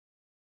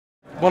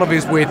one of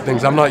these weird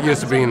things. I'm not used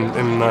to being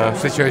in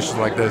situations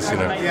like this, you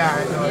know. Yeah,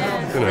 I know.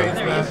 You know,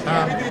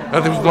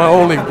 that was my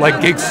only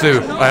like gig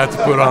suit I had to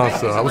put on,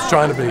 so I was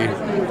trying to be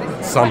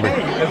something.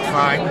 It's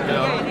fine, you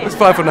know. It's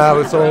fine for now.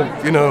 It's all,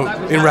 you know,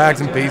 in rags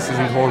and pieces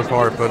and torn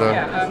apart, but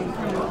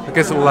I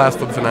guess it'll last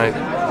for tonight.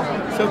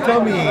 So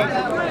tell me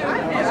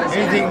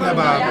anything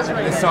about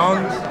the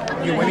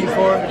songs you're waiting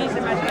for.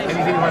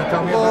 Anything you want to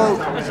tell me about?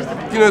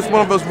 Well, you know, it's one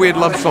of those weird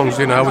love songs.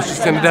 You know, I was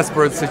just in a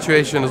desperate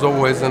situation as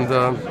always, and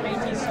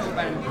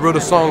wrote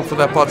a song for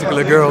that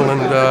particular girl,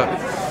 and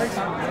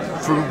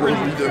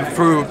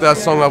through that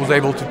song I was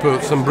able to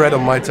put some bread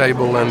on my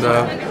table, and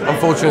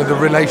unfortunately the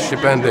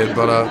relationship ended,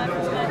 but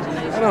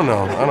I don't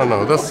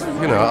know, that's,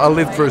 you know, I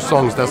live through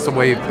songs. That's the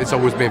way it's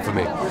always been for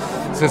me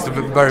since the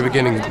very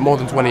beginning, more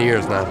than 20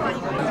 years now.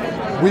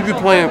 We've been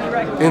playing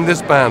in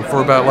this band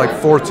for about like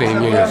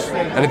 14 years,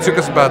 and it took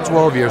us about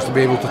 12 years to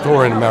be able to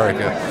tour in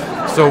America,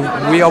 so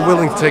we are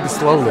willing to take it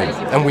slowly,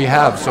 and we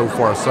have so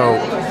far. So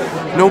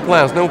no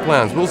plans.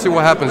 We'll see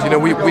what happens. You know,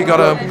 we got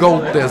a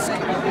gold disc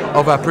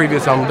of our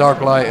previous album, Dark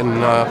Light,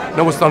 and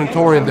now we're starting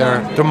touring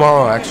there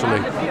tomorrow,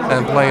 actually,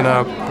 and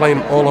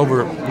playing all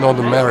over North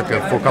America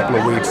for a couple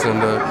of weeks,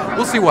 and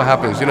we'll see what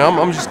happens. You know,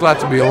 I'm just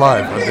glad to be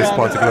alive at this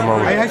particular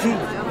moment.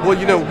 Well,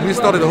 you know, we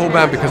started the whole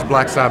band because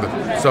Black Sabbath,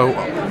 so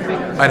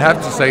I'd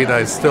have to say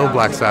that it's still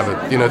Black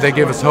Sabbath. You know, they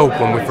gave us hope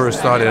when we first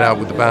started out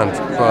with the band,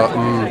 but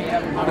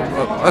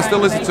I still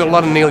listen to a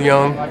lot of Neil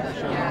Young.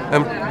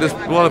 And there's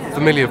a lot of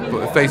familiar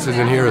faces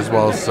in here as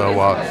well, so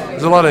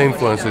there's a lot of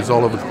influences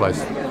all over the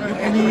place.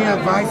 Any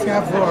advice you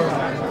have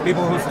for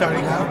people who are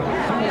starting out?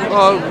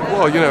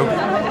 Well, you know,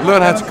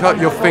 learn how to cut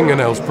your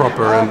fingernails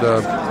proper, and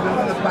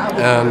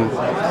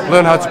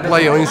learn how to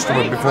play your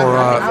instrument before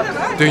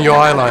doing your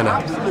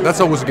eyeliner. That's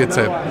always a good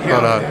tip,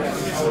 but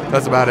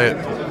that's about it.